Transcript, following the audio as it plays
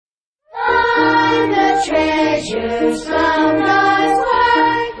treasures from God's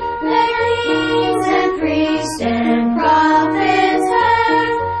word, the kings and priests and prophets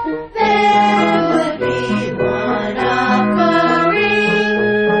heard, there would be one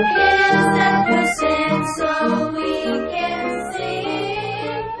offering, his death was sent so we can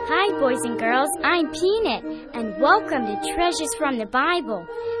sing. Hi, boys and girls, I'm Peanut, and welcome to Treasures from the Bible.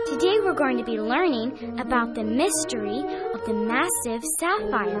 Today we're going to be learning about the mystery of the massive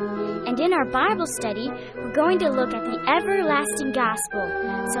sapphire. And in our Bible study, we're going to look at the everlasting gospel.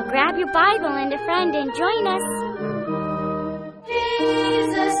 So grab your Bible and a friend and join us.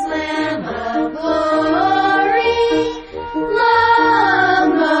 Jesus, Lamb of glory, love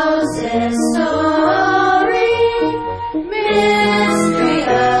Moses' story, mystery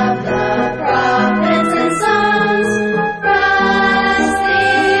of the prophets and sons, Christ the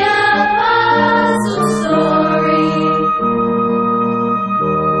apostle story.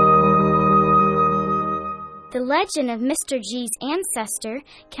 The legend of Mr. G's ancestor,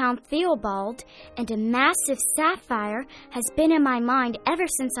 Count Theobald, and a massive sapphire has been in my mind ever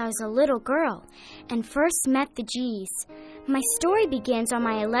since I was a little girl and first met the G's. My story begins on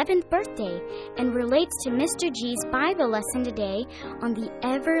my 11th birthday and relates to Mr. G's Bible lesson today on the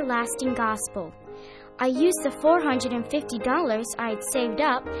everlasting gospel. I used the $450 I had saved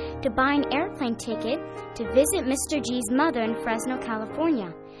up to buy an airplane ticket to visit Mr. G's mother in Fresno,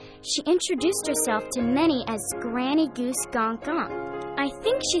 California. She introduced herself to many as Granny Goose Gonk Gonk. I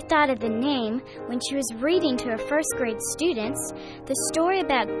think she thought of the name when she was reading to her first grade students the story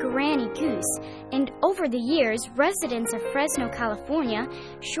about Granny Goose, and over the years, residents of Fresno, California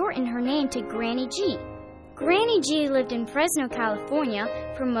shortened her name to Granny G. Granny G lived in Fresno, California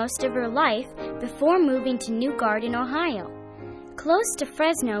for most of her life before moving to New Garden, Ohio. Close to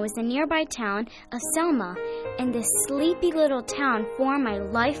Fresno is the nearby town of Selma, and this sleepy little town formed my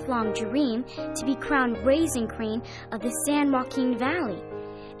lifelong dream to be crowned Raisin Queen of the San Joaquin Valley.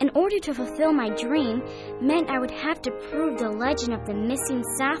 In order to fulfill my dream meant I would have to prove the legend of the missing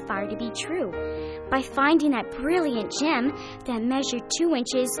sapphire to be true by finding that brilliant gem that measured 2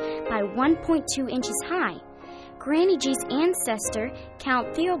 inches by 1.2 inches high. Granny G's ancestor,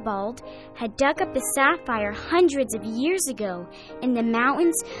 Count Theobald, had dug up the sapphire hundreds of years ago in the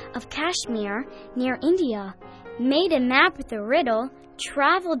mountains of Kashmir near India, made a map with the riddle,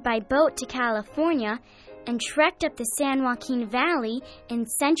 traveled by boat to California, and trekked up the San Joaquin Valley in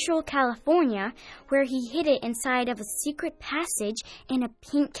central California, where he hid it inside of a secret passage in a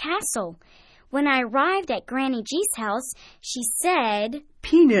pink castle. When I arrived at Granny G's house, she said,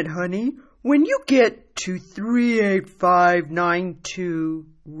 "Peanut, honey, when you get to 38592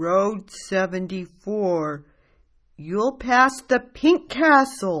 Road 74, you'll pass the pink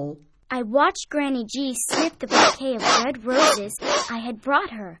castle." I watched Granny G sniff the bouquet of red roses I had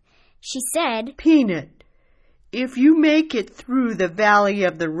brought her. She said, "Peanut, if you make it through the Valley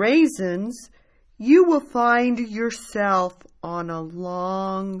of the Raisins, you will find yourself on a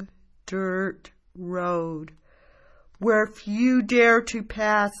long dirt road where few dare to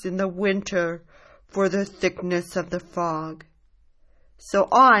pass in the winter for the thickness of the fog. So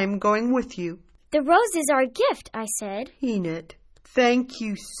I'm going with you." "The roses are a gift," I said. "Peanut, thank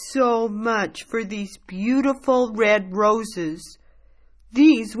you so much for these beautiful red roses.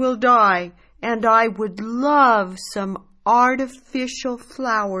 These will die, and I would love some artificial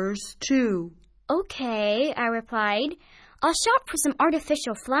flowers too." "Okay," I replied. "I'll shop for some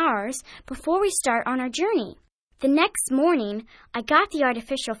artificial flowers before we start on our journey." The next morning, I got the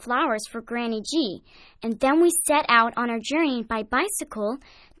artificial flowers for Granny G, and then we set out on our journey by bicycle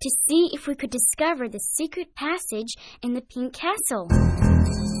to see if we could discover the secret passage in the pink castle.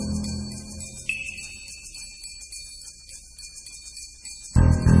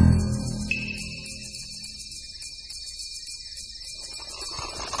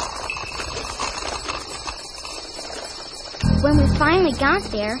 When we finally got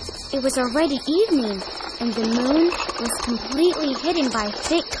there, it was already evening, and the moon was completely hidden by a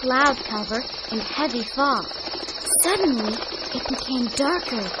thick cloud cover and heavy fog. Suddenly, it became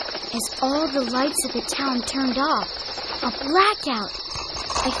darker as all the lights of the town turned off. A blackout!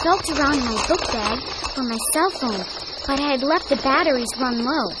 I felt around in my book bag for my cell phone, but I had left the batteries run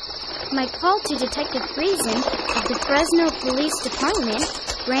low. My call to Detective Friesen of the Fresno Police Department,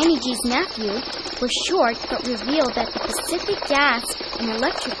 Granny G's nephew, was short but revealed that the Pacific Gas and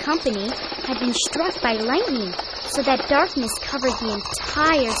Electric Company had been struck by lightning, so that darkness covered the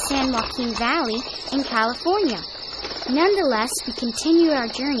entire San Joaquin Valley in California. Nonetheless, we continued our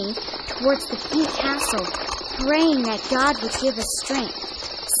journey towards the Pink Castle, praying that God would give us strength.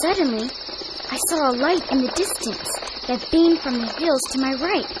 Suddenly, I saw a light in the distance that beamed from the hills to my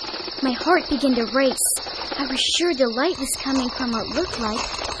right. My heart began to race. I was sure the light was coming from what looked like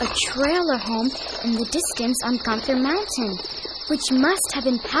a trailer home in the distance on Gunther Mountain, which must have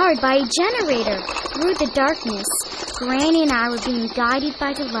been powered by a generator. Through the darkness, Granny and I were being guided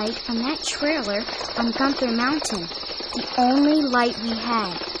by the light from that trailer on Gunther Mountain, the only light we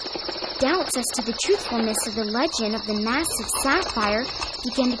had. Doubts as to the truthfulness of the legend of the massive sapphire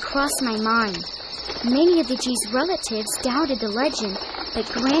began to cross my mind. Many of the G's relatives doubted the legend,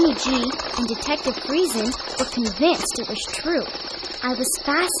 but Granny G and Detective Friesen were convinced it was true. I was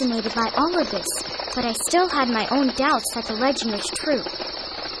fascinated by all of this, but I still had my own doubts that the legend was true.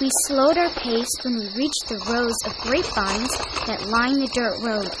 We slowed our pace when we reached the rows of grapevines that lined the dirt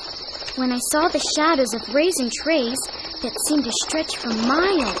road. When I saw the shadows of raisin trays that seemed to stretch for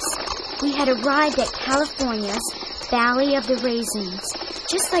miles, we had arrived at California's Valley of the Raisins.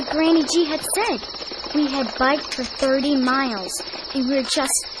 Just like Granny G had said, we had biked for 30 miles, and we were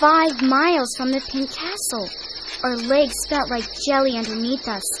just 5 miles from the Pink Castle. Our legs felt like jelly underneath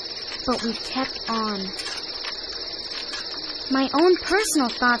us, but we kept on. My own personal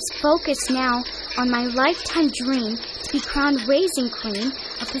thoughts focus now on my lifetime dream to be crowned Raisin Queen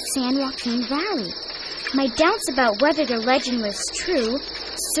of the San Joaquin Valley. My doubts about whether the legend was true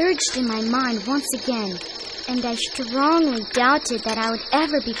surged in my mind once again, and I strongly doubted that I would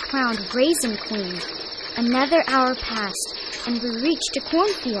ever be crowned Raisin Queen. Another hour passed, and we reached a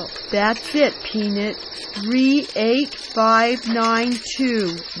cornfield. That's it, Peanut.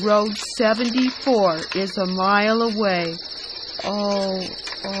 38592, Road 74 is a mile away. Oh,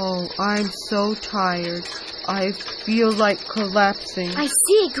 I'm so tired. I feel like collapsing. I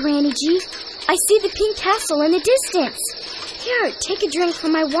see it, Granny G. I see the Pink Castle in the distance. Here, take a drink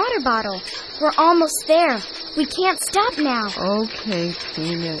from my water bottle. We're almost there. We can't stop now. Okay,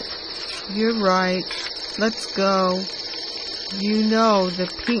 Peanut. You're right. Let's go. You know, the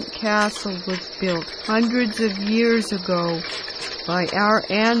Pink Castle was built hundreds of years ago by our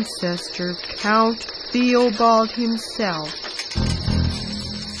ancestor, Count Theobald himself.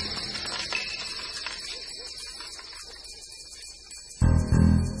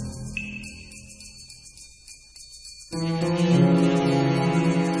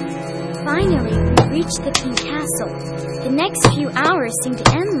 Finally, we reached the Pink Castle. The next few hours seemed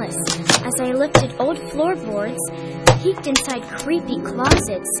endless as I lifted old floorboards, peeked inside creepy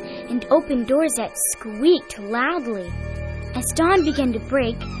closets, and opened doors that squeaked loudly. As dawn began to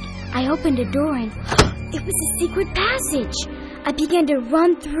break, I opened a door and it was a secret passage. I began to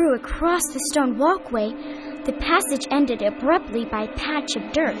run through across the stone walkway. The passage ended abruptly by a patch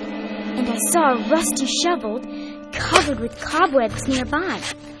of dirt, and I saw a rusty shovel covered with cobwebs nearby.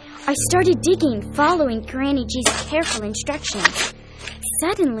 I started digging, following Granny G's careful instructions.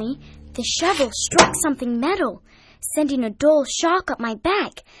 Suddenly, the shovel struck something metal, sending a dull shock up my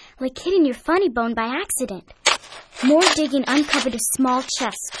back, like hitting your funny bone by accident. More digging uncovered a small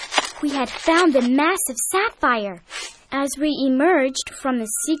chest. We had found the massive sapphire. As we emerged from the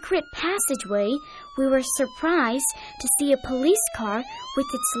secret passageway, we were surprised to see a police car with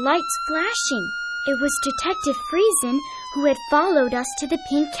its lights flashing. It was Detective Friesen who had followed us to the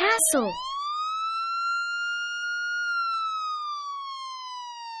Pink Castle.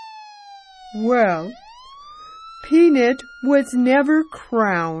 Well, Peanut was never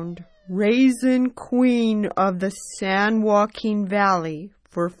crowned Raisin Queen of the San Joaquin Valley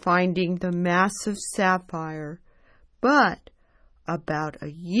for finding the massive sapphire, but about a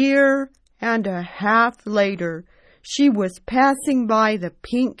year and a half later, she was passing by the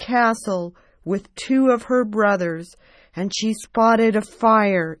Pink Castle with 2 of her brothers, and she spotted a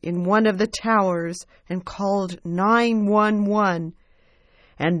fire in one of the towers and called 911.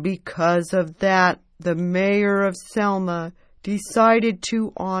 And because of that, the mayor of Selma decided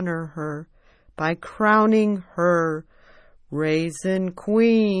to honor her by crowning her Raisin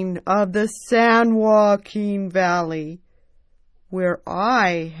Queen of the San Joaquin Valley, where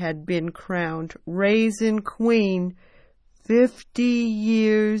I had been crowned Raisin Queen 50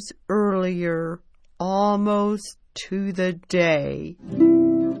 years earlier, almost to the day.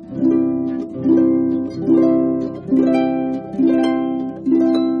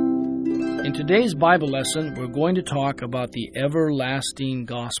 In today's Bible lesson, we're going to talk about the everlasting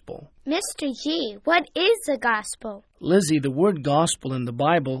gospel. Mr. G, what is the gospel? Lizzie, the word gospel in the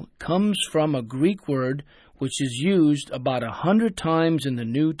Bible comes from a Greek word which is used about 100 times in the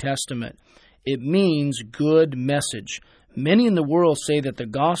New Testament. It means good message. Many in the world say that the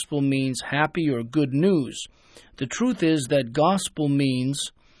gospel means happy or good news. The truth is that gospel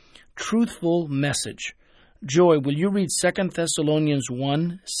means truthful message. Joy, will you read 2 Thessalonians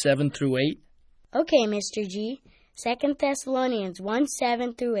 1, 7 through 8? Okay, Mr. G. 2 Thessalonians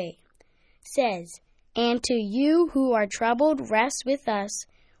 1:7-8 says, "And to you who are troubled, rest with us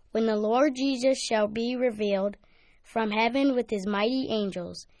when the Lord Jesus shall be revealed from heaven with his mighty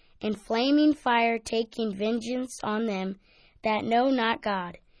angels, in flaming fire, taking vengeance on them that know not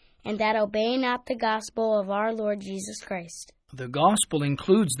God, and that obey not the gospel of our Lord Jesus Christ." The gospel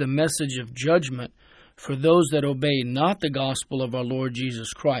includes the message of judgment for those that obey not the gospel of our Lord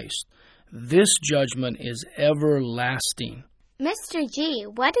Jesus Christ. This judgment is everlasting. Mr. G,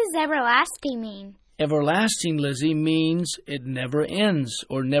 what does everlasting mean? Everlasting, Lizzie, means it never ends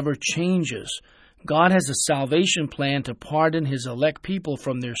or never changes. God has a salvation plan to pardon his elect people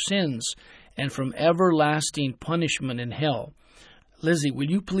from their sins and from everlasting punishment in hell. Lizzie, will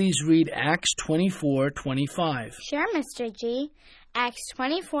you please read Acts 24:25? Sure, Mr. G. Acts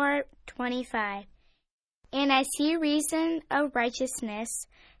 24:25. And I see reason of righteousness,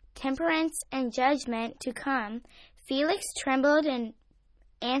 temperance, and judgment to come. Felix trembled and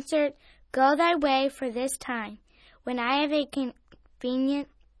answered, Go thy way for this time. When I have a convenient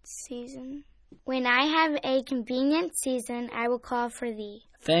season, I will call for thee.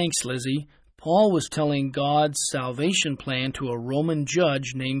 Thanks, Lizzie. Paul was telling God's salvation plan to a Roman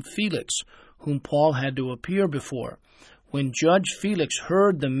judge named Felix, whom Paul had to appear before. When Judge Felix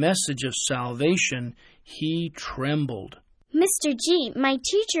heard the message of salvation, he trembled. Mr. G, my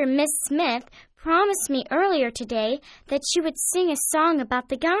teacher, Miss Smith, promised me earlier today that she would sing a song about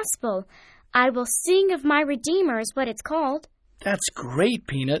the gospel. I will sing of my Redeemer is what it's called. That's great,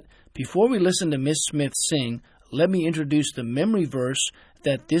 Peanut. Before we listen to Miss Smith sing, let me introduce the memory verse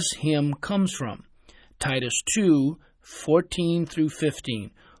that this hymn comes from. Titus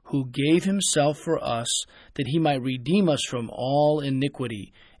 2:14-15, who gave himself for us, that he might redeem us from all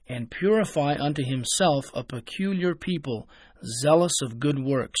iniquity, and purify unto himself a peculiar people, zealous of good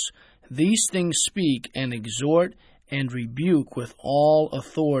works. These things speak and exhort and rebuke with all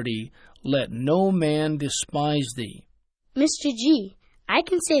authority. Let no man despise thee. Mr. G, I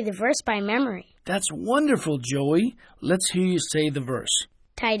can say the verse by memory. That's wonderful, Joey. Let's hear you say the verse.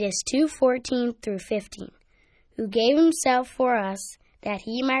 Titus 2:14-15, who gave himself for us, that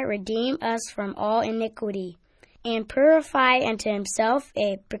he might redeem us from all iniquity, and purify unto himself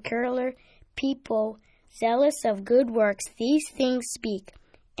a peculiar people, zealous of good works. These things speak,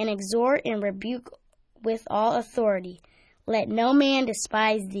 and exhort and rebuke with all authority. Let no man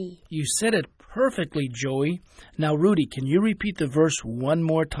despise thee. You said it perfectly, Joey. Now, Rudy, can you repeat the verse one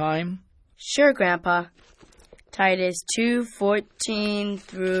more time? Sure, Grandpa. Titus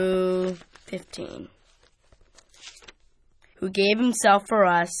 2:14-15. Who gave himself for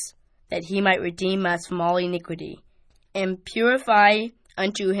us, that he might redeem us from all iniquity, and purify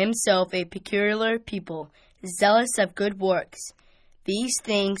unto himself a peculiar people, zealous of good works. These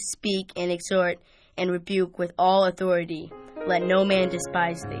things speak and exhort and rebuke with all authority. Let no man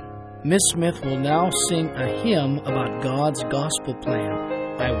despise thee. Miss Smith will now sing a hymn about God's gospel plan.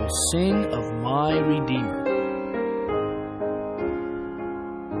 I will sing of my Redeemer.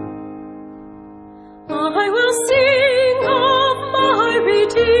 I will sing of my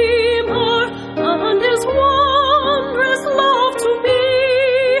Redeemer and his wondrous love to me.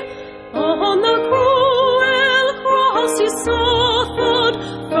 On the cruel cross he suffered,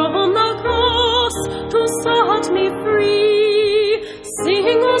 from the cross to set me free.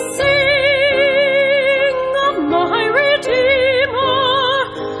 Sing, oh sing of my Redeemer,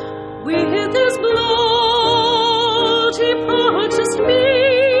 with his blood he purchased me.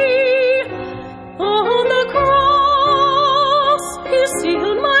 On the cross he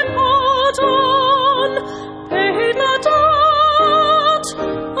sealed my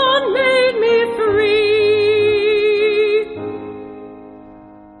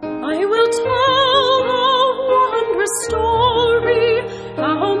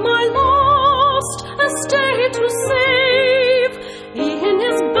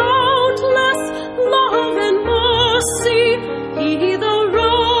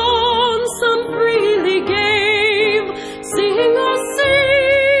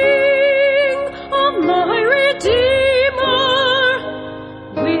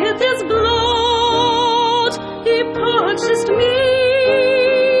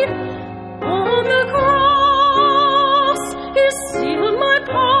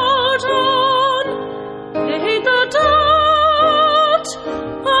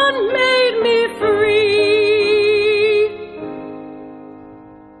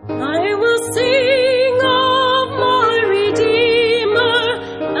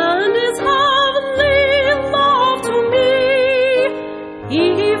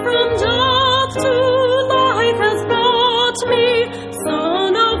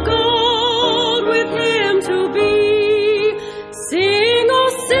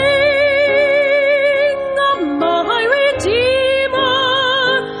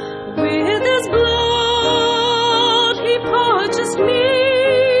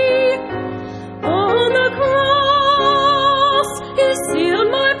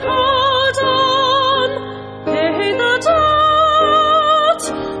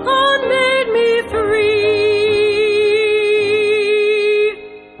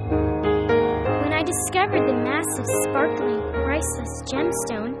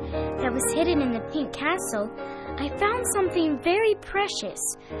gemstone that was hidden in the pink castle, I found something very precious.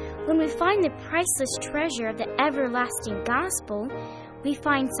 When we find the priceless treasure of the everlasting gospel, we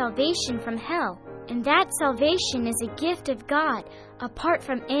find salvation from hell. And that salvation is a gift of God, apart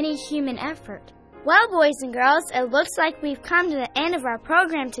from any human effort. Well, boys and girls, it looks like we've come to the end of our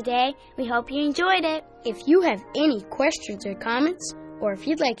program today. We hope you enjoyed it. If you have any questions or comments, or if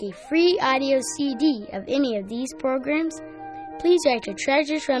you'd like a free audio CD of any of these programs, please write to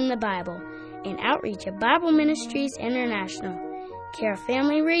Treasures from the Bible and Outreach of Bible Ministries International, Care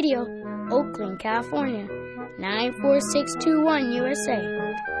Family Radio, Oakland, California, 94621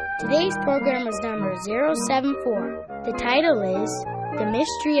 USA. Today's program was number 074. The title is The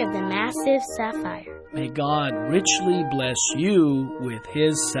Mystery of the Massive Sapphire. May God richly bless you with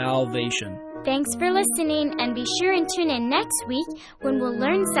His salvation. Thanks for listening, and be sure and tune in next week when we'll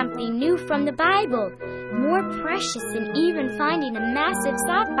learn something new from the Bible, more precious than even finding a massive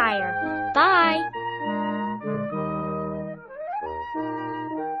sapphire. Bye!